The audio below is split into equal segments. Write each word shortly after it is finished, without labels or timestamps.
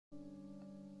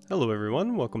Hello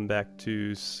everyone, welcome back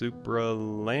to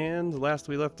Supraland. Last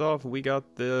we left off, we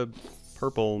got the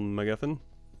purple Macguffin,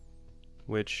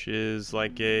 which is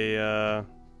like a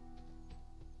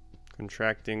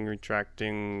contracting,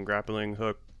 retracting, grappling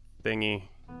hook thingy.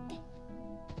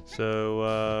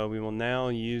 So we will now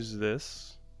use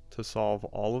this to solve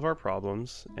all of our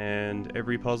problems and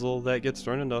every puzzle that gets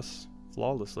thrown at us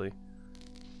flawlessly.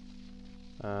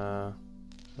 I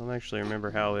don't actually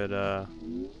remember how it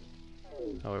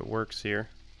works here.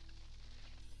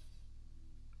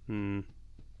 I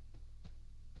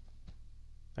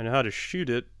know how to shoot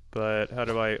it, but how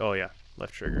do I... Oh yeah,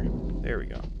 left trigger. There we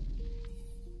go.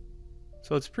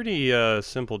 So it's pretty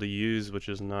simple to use, which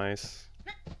is nice.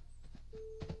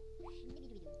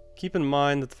 Keep in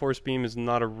mind that the force beam is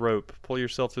not a rope. Pull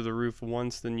yourself to the roof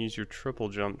once, then use your triple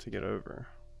jump to get over.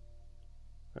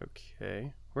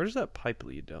 Okay. Where does that pipe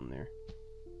lead down there?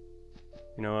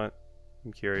 You know what?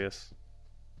 I'm curious.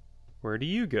 Where do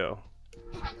you go?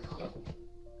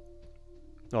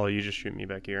 Oh, you just shoot me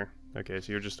back here. Okay,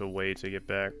 so you're just a way to get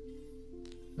back.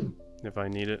 If I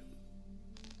need it.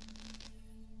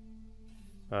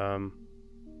 Hello?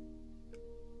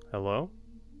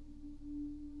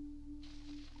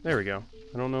 There we go.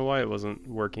 I don't know why it wasn't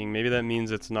working. Maybe that means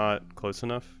it's not close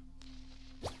enough.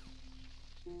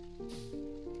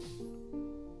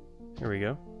 Here we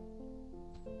go.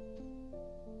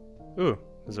 Ooh,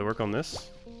 does it work on this?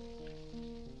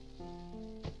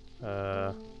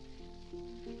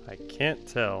 I can't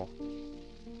tell.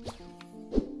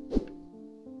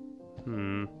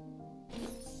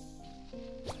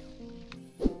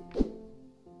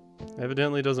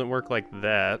 Evidently doesn't work like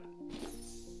that.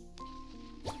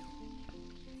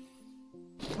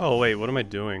 Oh wait, what am I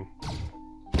doing?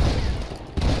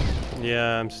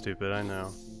 Yeah, I'm stupid, I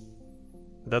know.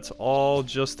 That's all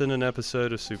just in an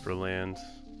episode of Supraland.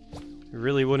 It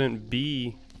really wouldn't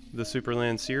be the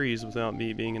Supraland series without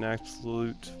me being an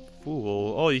absolute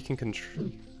fool. Oh, you can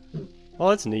oh,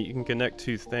 that's neat. You can connect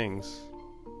two things.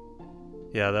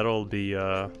 Yeah, that'll be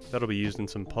used in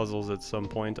some puzzles at some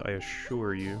point, I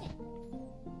assure you.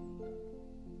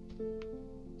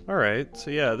 Alright,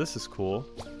 so yeah, this is cool.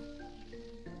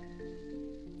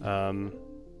 I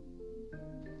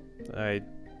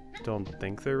don't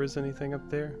think there is anything up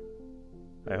there.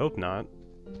 I hope not.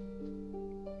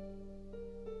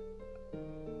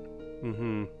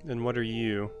 And what are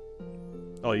you?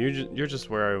 Oh, you're just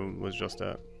where I was just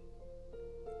at.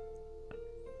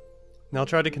 Now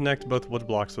try to connect both wood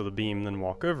blocks with a beam, then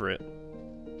walk over it.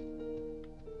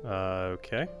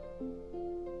 Okay.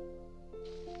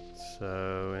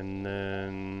 So, and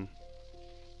then...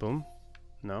 Boom?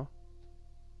 No?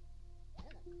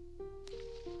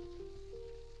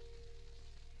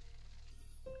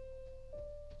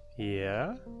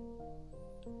 Yeah?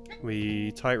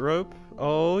 We tightrope?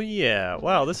 Oh yeah!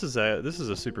 Wow, this is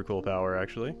a super cool power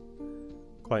actually.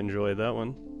 Quite enjoyed that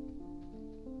one.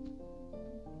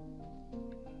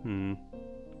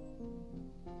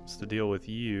 What's the deal with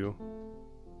you?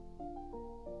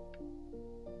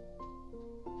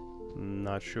 I'm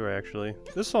not sure actually.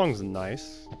 This song's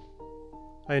nice.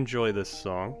 I enjoy this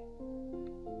song.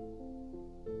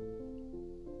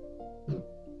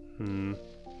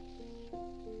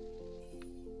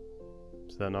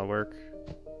 Does that not work?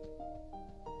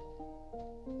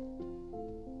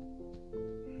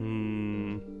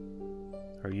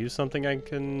 Are you something I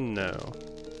can know?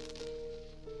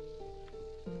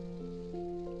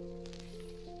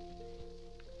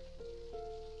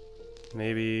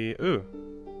 Maybe... Ooh!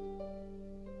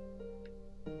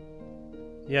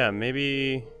 Yeah,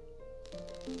 maybe...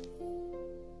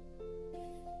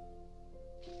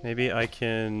 Maybe I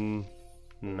can...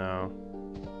 No.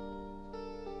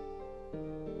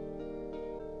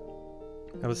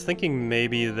 I was thinking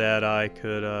maybe that I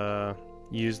could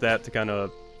use that to kind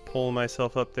of pull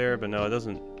myself up there, but no, it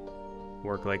doesn't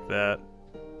work like that.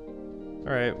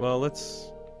 Alright, well,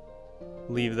 let's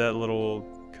leave that little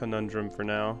conundrum for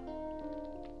now.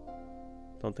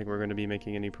 Don't think we're going to be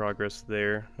making any progress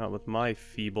there, not with my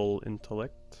feeble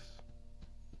intellect.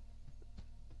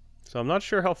 So I'm not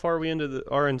sure how far we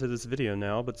are into this video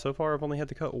now, but so far I've only had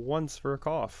to cut once for a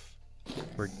cough.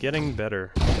 We're getting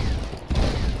better.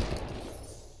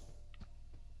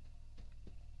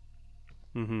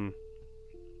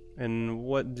 And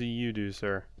what do you do,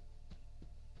 sir?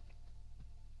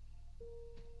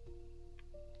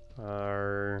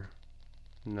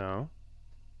 No.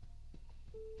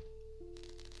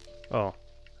 Oh,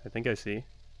 I think I see.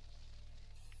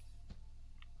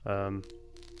 There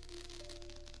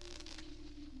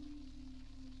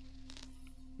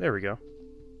we go.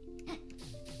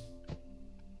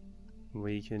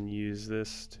 We can use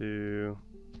this to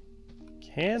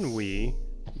Can we?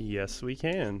 Yes, we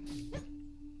can.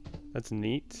 That's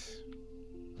neat.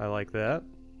 I like that.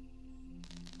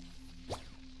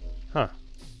 Huh.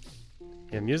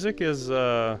 Yeah, music is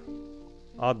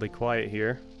oddly quiet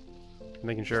here.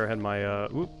 Making sure I had my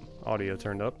audio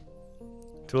turned up.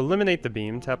 To eliminate the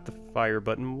beam, tap the fire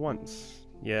button once.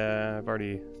 Yeah, I've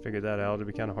already figured that out. It'd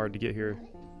be kind of hard to get here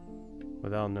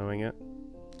without knowing it.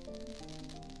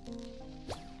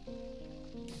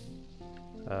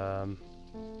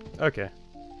 Okay.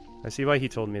 I see why he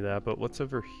told me that, but what's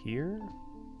over here?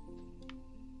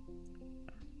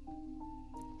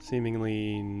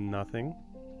 Seemingly nothing.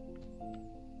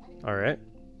 Alright.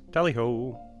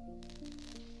 Tally-ho!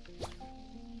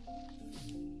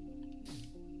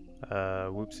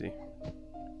 Whoopsie.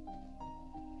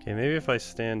 Okay, maybe if I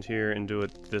stand here and do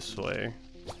it this way.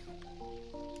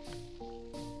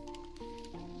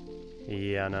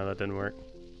 Yeah, no, that didn't work.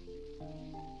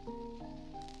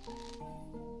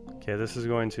 Okay, this is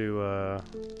going to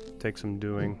take some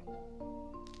doing.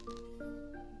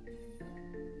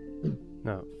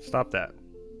 No, stop that.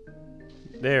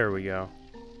 There we go.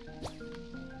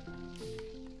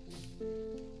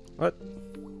 What?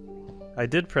 I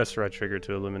did press right trigger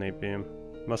to eliminate beam.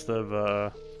 Must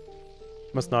not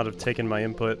have taken my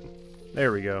input.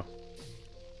 There we go.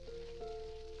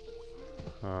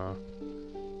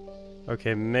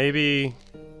 Okay, maybe...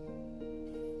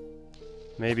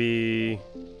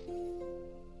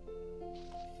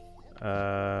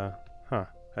 Huh.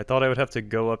 I thought I would have to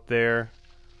go up there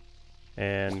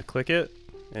and click it,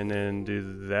 and then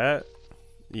do that.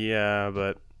 Yeah,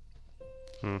 but...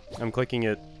 I'm clicking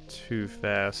it too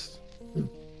fast.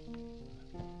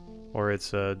 Or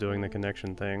it's doing the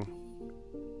connection thing.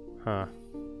 Huh.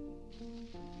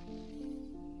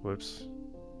 Whoops.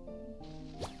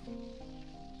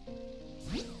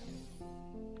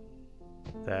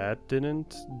 That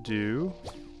didn't do.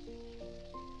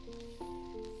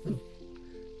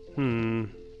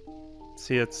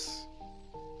 See, it's...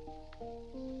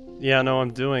 Yeah, no,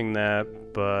 I'm doing that,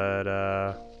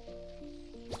 but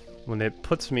when it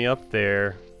puts me up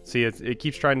there... See, it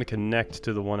keeps trying to connect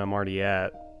to the one I'm already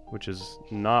at, which is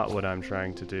not what I'm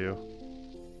trying to do.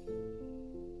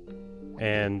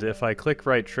 And if I click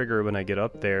right trigger when I get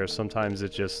up there, sometimes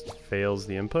it just fails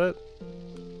the input.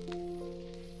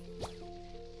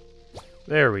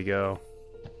 There we go.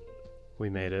 We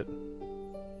made it.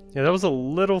 Yeah, that was a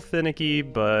little finicky,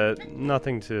 but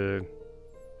nothing too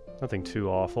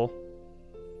awful.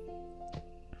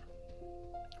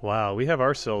 Wow, we have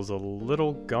ourselves a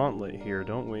little gauntlet here,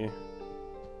 don't we?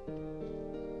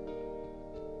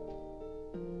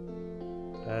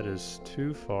 That is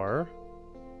too far.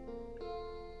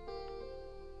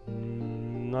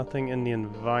 Nothing in the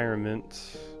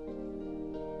environment.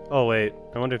 Oh wait,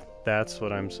 I wonder if that's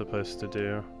what I'm supposed to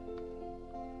do.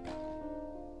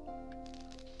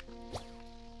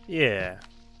 Yeah.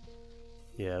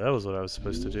 Yeah, that was what I was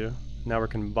supposed to do. Now we're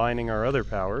combining our other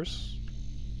powers.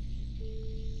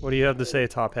 What do you have to say,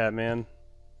 Top Hat Man?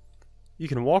 You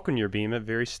can walk on your beam at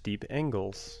very steep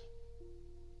angles.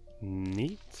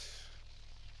 Neat.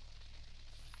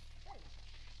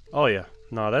 Oh yeah,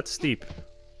 no, that's steep.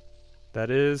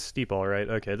 That is steep, alright.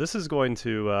 Okay, this is going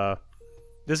to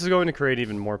create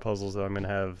even more puzzles that I'm going to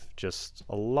have just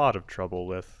a lot of trouble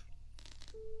with.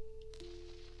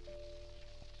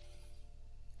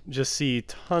 Just see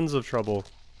tons of trouble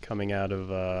coming out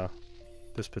of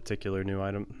this particular new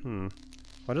item.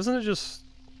 Why does it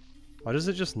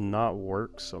just not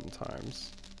work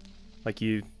sometimes? Like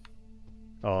you...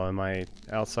 Oh, am I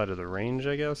outside of the range,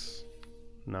 I guess?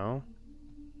 No?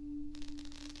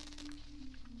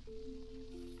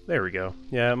 There we go.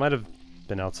 Yeah, it might have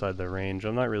been outside the range.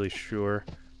 I'm not really sure.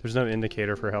 There's no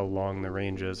indicator for how long the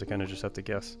range is. I kind of just have to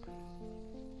guess.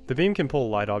 The beam can pull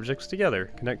light objects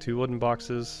together. Connect two wooden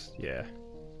boxes. Yeah.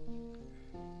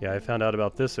 Yeah, I found out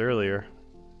about this earlier.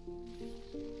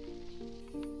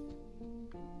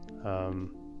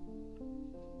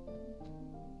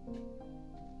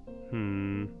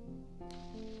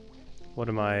 What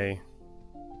am I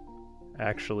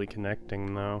actually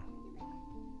connecting, though?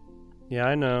 Yeah,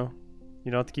 I know.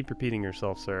 You don't have to keep repeating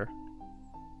yourself, sir.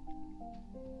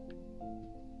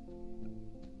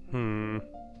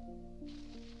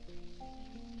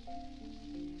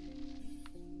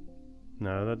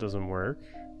 No, that doesn't work.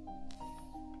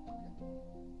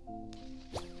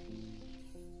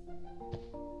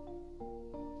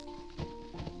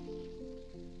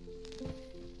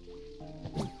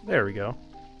 There we go.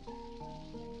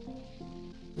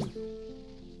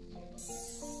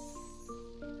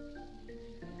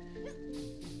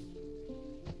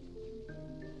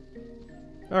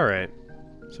 Alright.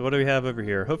 So So what do we have over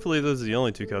here? Hopefully those are the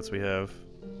only two cuts we have.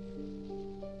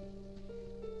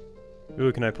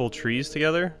 Ooh, can I pull trees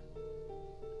together?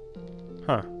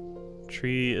 Huh.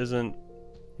 Tree isn't...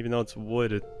 Even though it's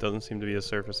wood, it doesn't seem to be a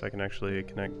surface I can actually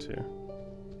connect to.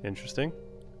 Interesting.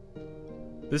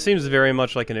 This seems very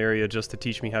much like an area just to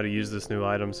teach me how to use this new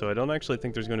item, so I don't actually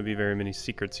think there's going to be very many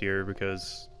secrets here,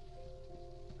 because...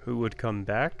 who would come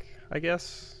back, I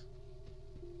guess?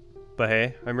 But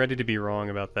hey, I'm ready to be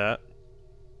wrong about that.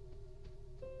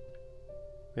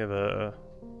 We have a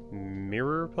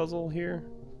mirror puzzle here?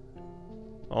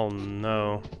 Oh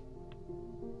no.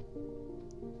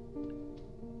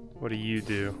 What do you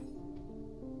do?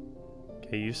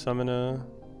 Okay, you summon a...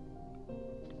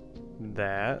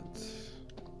 that.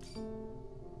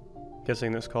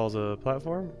 Guessing this calls a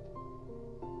platform?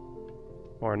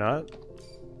 Or not?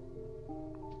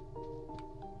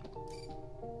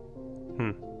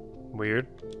 Weird.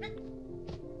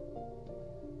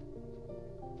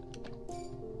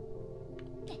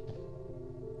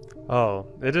 Oh,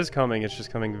 it is coming, it's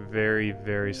just coming very,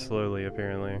 very slowly,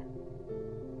 apparently.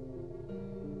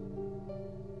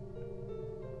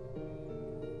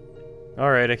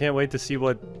 Alright, I can't wait to see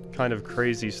what kind of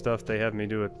crazy stuff they have me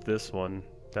do with this one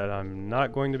that I'm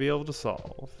not going to be able to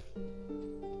solve.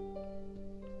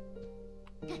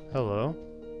 Hello.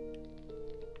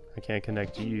 I can't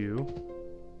connect you.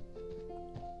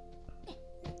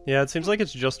 Yeah, it seems like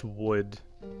it's just wood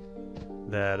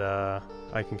that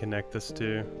I can connect this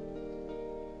to.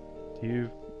 Do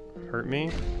you hurt me?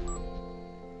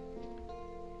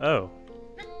 Oh.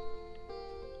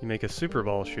 You make a Super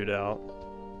Ball shootout.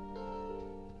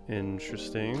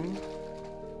 Interesting.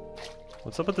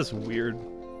 What's up with this weird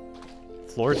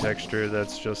floor texture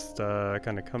that's just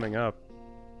kind of coming up?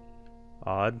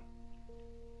 Odd.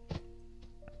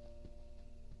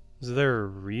 Is there a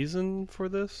reason for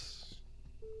this?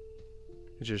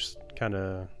 It just kind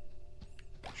of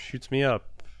shoots me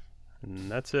up,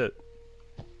 and that's it.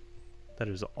 That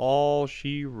is all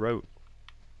she wrote.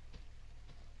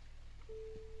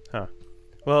 Huh.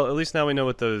 Well, at least now we know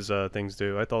what those things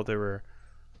do. I thought they were...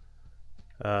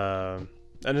 I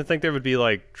didn't think there would be,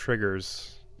 like,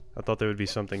 triggers. I thought there would be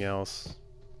something else.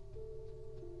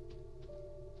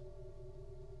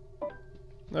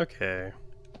 Okay.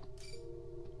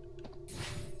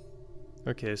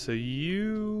 Okay, so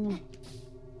you...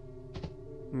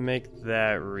 make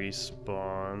that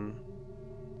respawn.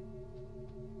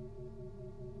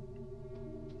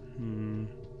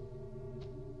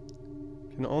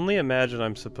 Can only imagine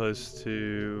I'm supposed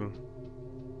to...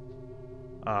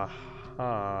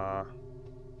 Aha.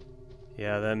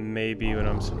 Yeah, that may be what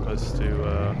I'm supposed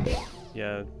to,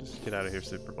 yeah, just get out of here,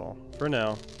 Super Ball. For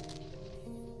now.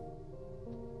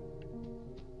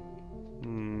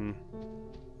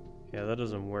 Yeah, that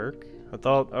doesn't work. I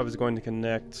thought I was going to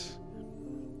connect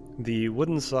the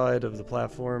wooden side of the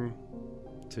platform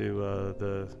to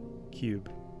the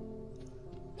cube.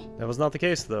 That was not the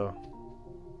case, though.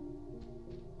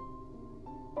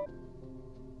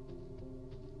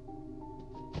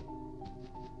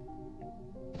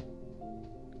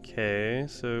 Okay,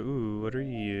 so, ooh, what are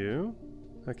you?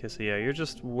 Okay, so yeah, you're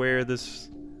just where this...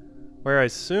 where I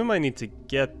assume I need to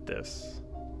get this.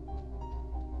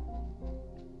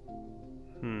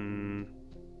 And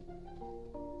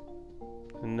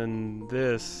then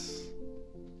this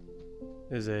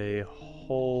is a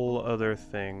whole other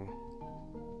thing.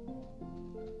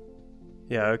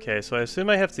 Yeah, okay, so I assume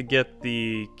I have to get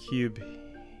the cube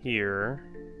here.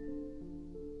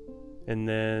 And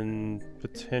then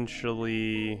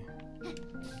potentially...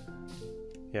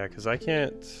 yeah, because I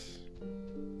can't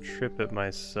trip it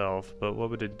myself, but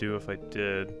what would it do if I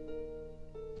did?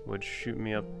 It would shoot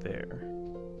me up there.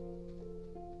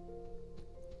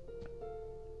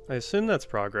 I assume that's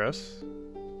progress.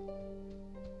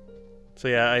 So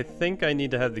yeah, I think I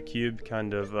need to have the cube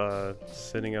kind of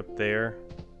sitting up there,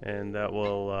 and that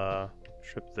will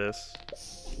trip this.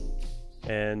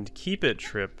 And keep it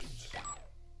tripped.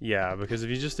 Yeah, because if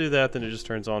you just do that, then it just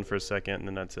turns on for a second, and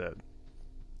then that's it.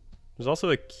 There's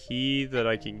also a key that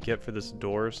I can get for this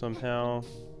door somehow.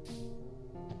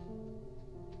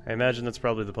 I imagine that's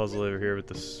probably the puzzle over here with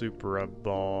the Supra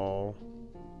Ball.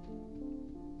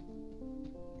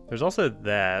 There's also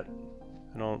that.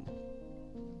 I don't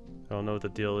know what the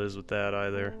deal is with that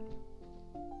either.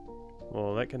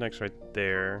 Well, that connects right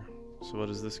there. So what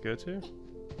does this go to?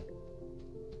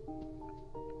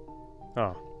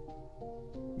 Oh.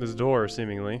 This door,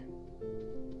 seemingly.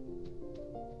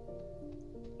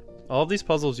 All of these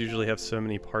puzzles usually have so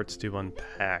many parts to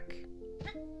unpack.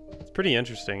 It's pretty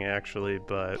interesting, actually,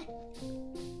 but...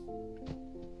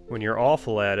 when you're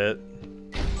awful at it...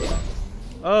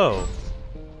 Oh!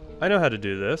 I know how to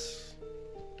do this.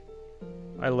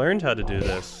 I learned how to do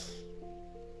this.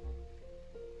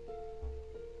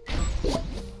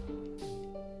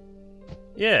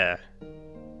 Yeah.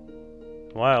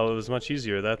 Wow, it was much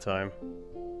easier that time.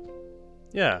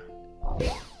 Yeah.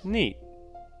 Neat.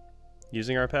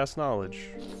 Using our past knowledge.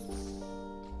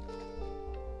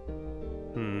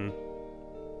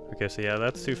 Okay, so yeah,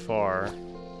 that's too far.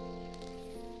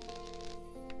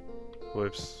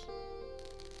 Whoops.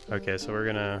 Okay, so we're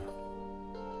gonna...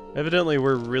 Evidently,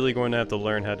 we're really going to have to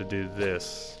learn how to do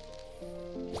this.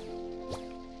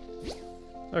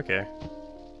 Okay.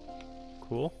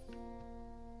 Cool.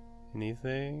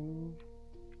 Anything?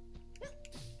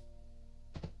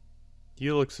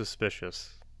 You look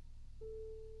suspicious.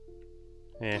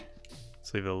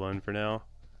 Let's leave it alone for now.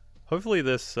 Hopefully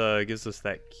this gives us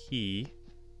that key.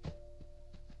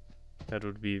 That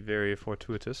would be very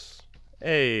fortuitous.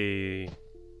 Hey!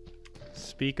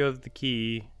 Speak of the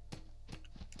key,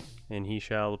 and he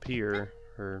shall appear.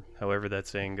 Or however that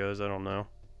saying goes, I don't know.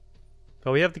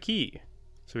 But we have the key,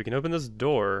 so we can open this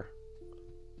door.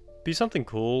 Be something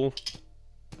cool.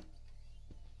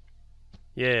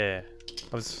 Yeah.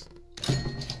 I was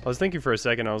thinking for a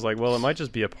second, I was like, well, it might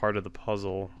just be a part of the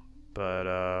puzzle, but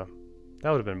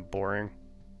that would have been boring.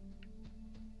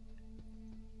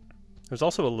 There's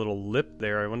also a little lip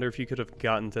there. I wonder if you could have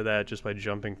gotten to that just by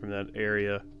jumping from that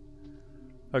area.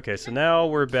 Okay, so now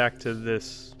we're back to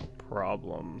this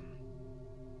problem.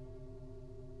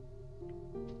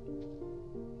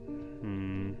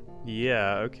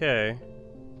 Yeah, okay.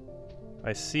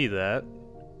 I see that.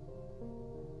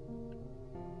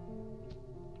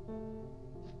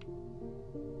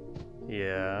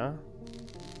 Yeah.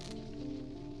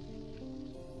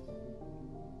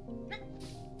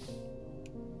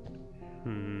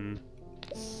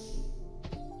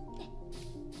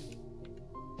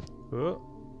 Oh.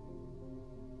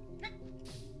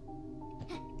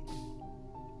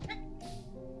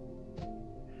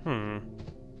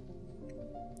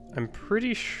 I'm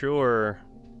pretty sure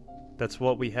that's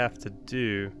what we have to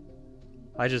do.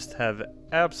 I just have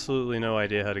absolutely no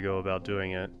idea how to go about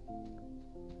doing it.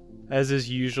 As is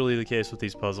usually the case with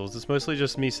these puzzles, it's mostly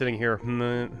just me sitting here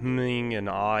humming and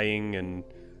eyeing and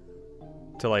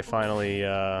until I finally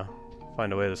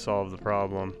find a way to solve the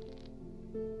problem.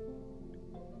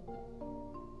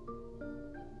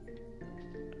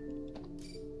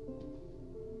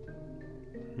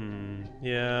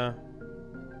 Yeah.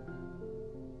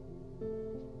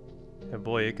 Yeah,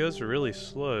 boy, it goes really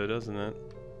slow, doesn't it?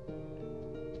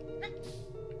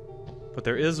 But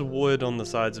there is wood on the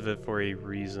sides of it for a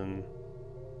reason.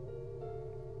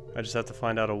 I just have to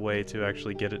find out a way to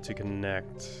actually get it to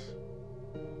connect.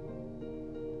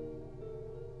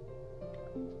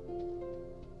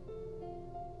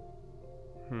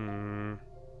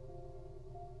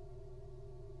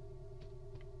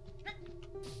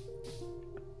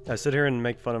 I sit here and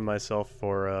make fun of myself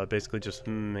for basically just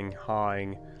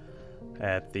hawing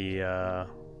at the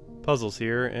puzzles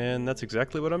here, and that's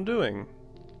exactly what I'm doing.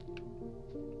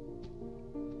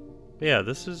 But yeah,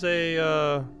 this is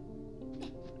a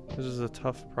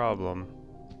tough problem.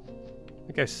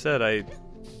 Like I said, I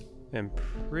am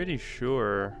pretty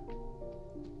sure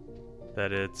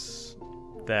that it's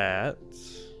that.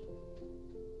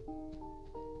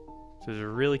 So I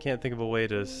really can't think of a way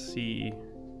to see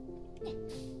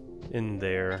in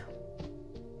there.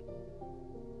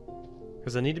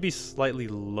 Because I need to be slightly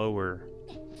lower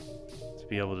to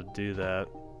be able to do that.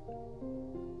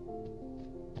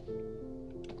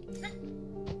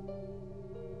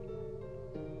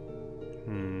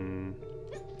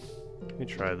 Let me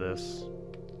try this.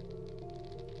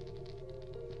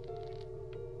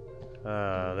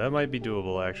 That might be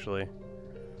doable, actually.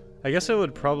 I guess it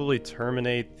would probably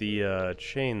terminate the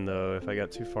chain, though, if I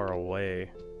got too far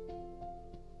away.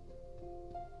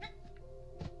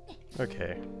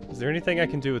 Okay. Is there anything I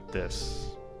can do with this?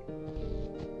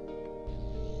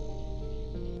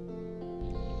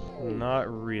 Not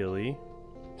really.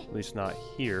 At least not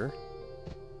here.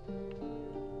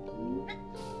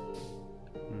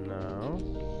 No.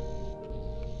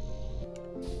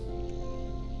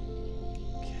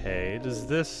 Okay, does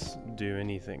this do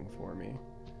anything for me?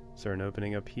 Is there an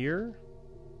opening up here?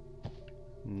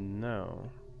 No.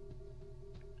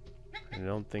 I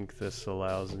don't think this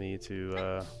allows me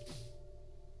to,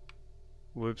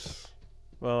 whoops.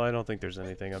 Well, I don't think there's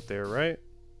anything up there, right?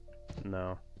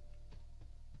 No.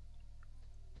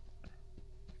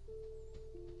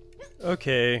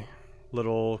 Okay,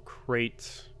 little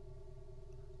crate.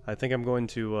 I think I'm going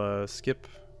to skip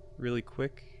really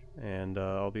quick, and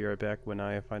I'll be right back when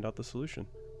I find out the solution.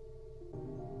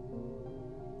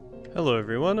 Hello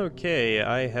everyone, okay,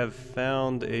 I have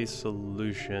found a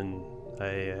solution.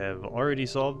 I have already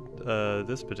solved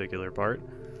this particular part,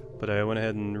 but I went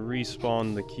ahead and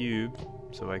respawned the cube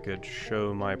so I could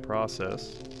show my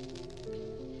process.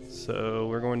 So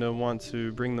we're going to want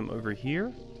to bring them over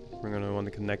here. We're going to want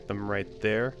to connect them right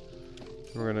there.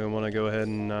 We're going to want to go ahead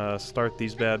and start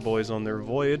these bad boys on their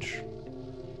voyage.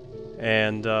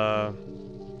 And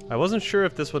I wasn't sure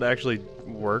if this would actually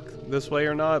work this way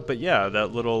or not, but yeah,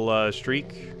 that little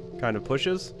streak kind of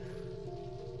pushes.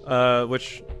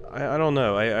 Which, I don't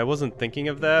know, I wasn't thinking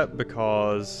of that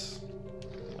because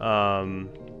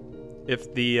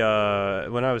if the,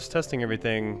 when I was testing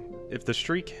everything, if the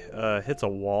streak hits a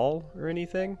wall or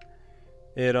anything,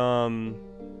 it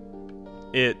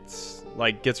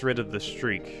like gets rid of the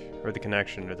streak, or the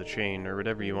connection, or the chain, or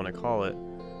whatever you want to call it.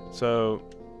 So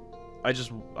I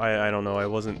don't know, I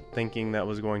wasn't thinking that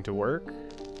was going to work,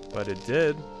 but it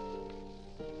did.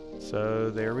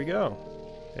 So there we go.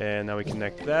 And now we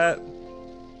connect that.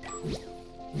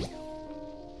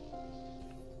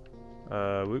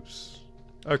 Whoops.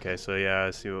 Okay, so yeah, I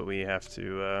see what we have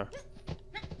to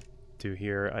do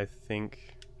here. I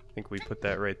think we put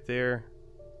that right there.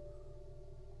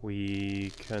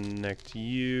 We connect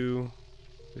you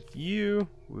with you.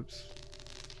 Whoops.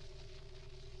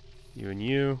 You and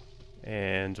you.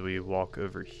 And we walk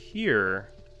over here.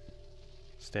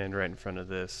 Stand right in front of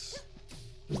this.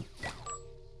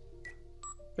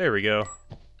 There we go.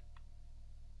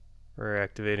 We're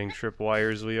activating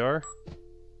tripwires, we are.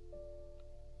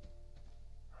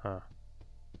 Huh.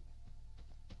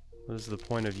 What is the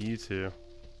point of you two?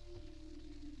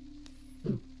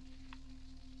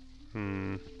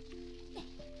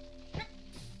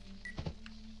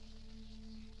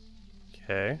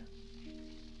 Okay.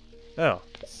 Oh.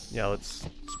 Yeah, let's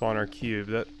spawn our cube.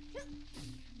 That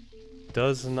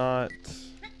does not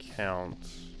count.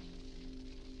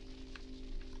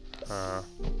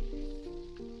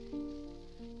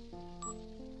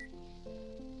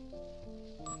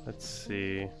 Let's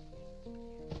see.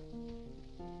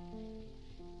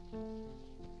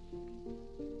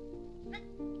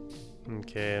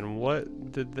 Okay, and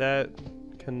what did that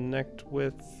connect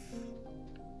with?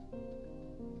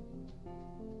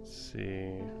 Let's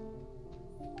see.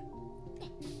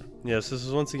 Yes, this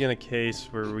is once again a case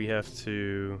where we have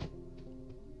to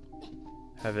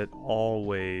have it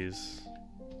always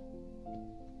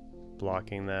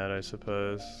blocking that, I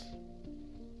suppose.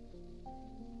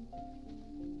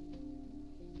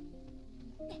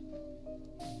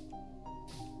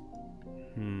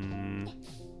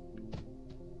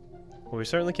 Well, we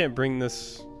certainly can't bring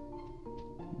this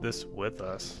with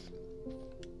us,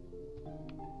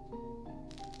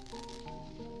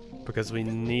 because we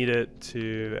need it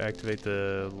to activate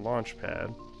the launch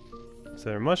pad. So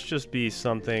there must just be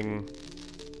something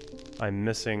I'm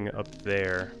missing up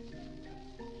there.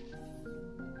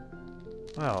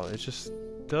 Wow, it just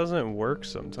doesn't work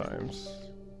sometimes.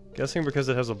 Guessing because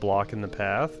it has a block in the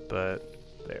path, but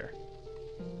there.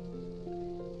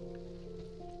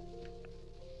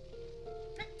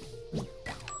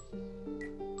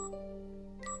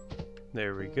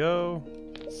 There we go.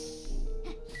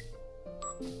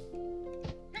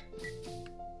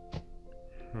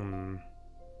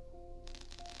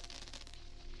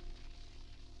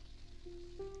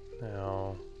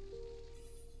 Now, I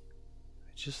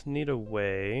just need a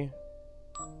way.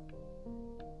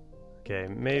 Okay,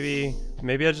 maybe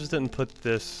I just didn't put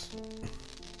this.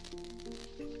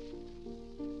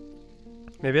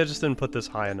 Maybe I just didn't put this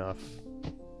high enough.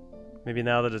 Maybe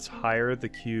now that it's higher, the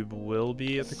cube will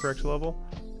be at the correct level?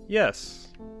 Yes!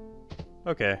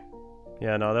 Okay.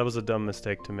 Yeah, no, that was a dumb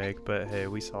mistake to make, but hey,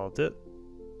 we solved it.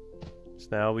 So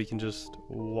now we can just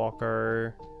walk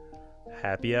our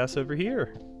happy ass over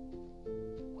here.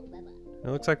 It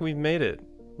looks like we've made it.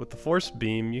 With the force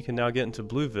beam, you can now get into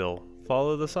Blueville.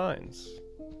 Follow the signs.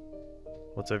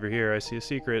 What's over here? I see a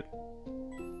secret.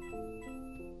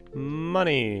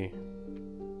 Money!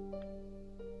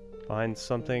 Find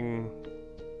something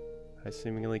I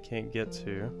seemingly can't get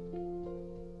to.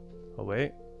 Oh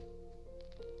wait.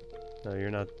 No, you're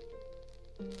not.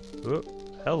 Oop.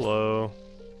 Hello.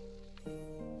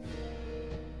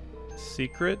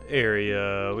 Secret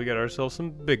area. We got ourselves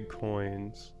some big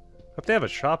coins. Hope they have a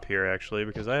shop here actually,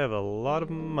 because I have a lot of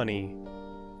money.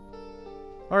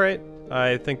 Alright,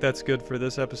 I think that's good for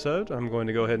this episode. I'm going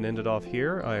to go ahead and end it off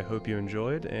here. I hope you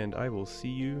enjoyed, and I will see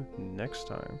you next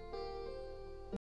time.